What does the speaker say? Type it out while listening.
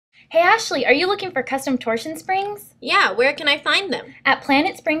Hey Ashley, are you looking for custom torsion springs? Yeah, where can I find them? At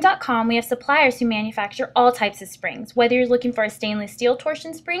planetspring.com, we have suppliers who manufacture all types of springs. Whether you're looking for a stainless steel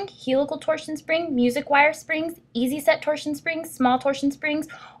torsion spring, helical torsion spring, music wire springs, easy set torsion springs, small torsion springs,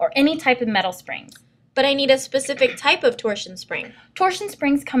 or any type of metal springs. But I need a specific type of torsion spring. Torsion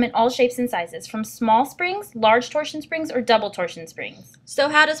springs come in all shapes and sizes, from small springs, large torsion springs, or double torsion springs. So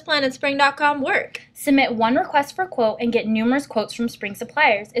how does planetspring.com work? Submit one request for a quote and get numerous quotes from spring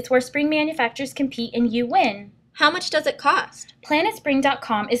suppliers. It's where spring manufacturers compete and you win. How much does it cost?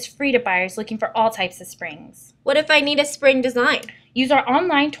 Planetspring.com is free to buyers looking for all types of springs. What if I need a spring design? Use our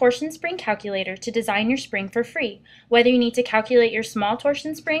online torsion spring calculator to design your spring for free. Whether you need to calculate your small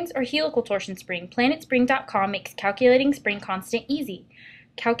torsion springs or helical torsion spring, planetspring.com makes calculating spring constant easy.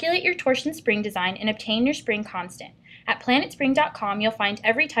 Calculate your torsion spring design and obtain your spring constant. At planetspring.com, you'll find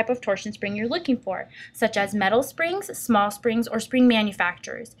every type of torsion spring you're looking for, such as metal springs, small springs, or spring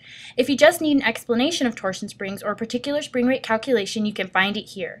manufacturers. If you just need an explanation of torsion springs or a particular spring rate calculation, you can find it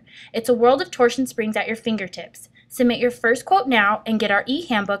here. It's a world of torsion springs at your fingertips. Submit your first quote now and get our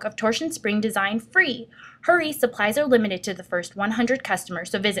e-handbook of torsion spring design free. Hurry, supplies are limited to the first 100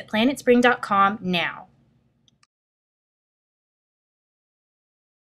 customers, so visit planetspring.com now.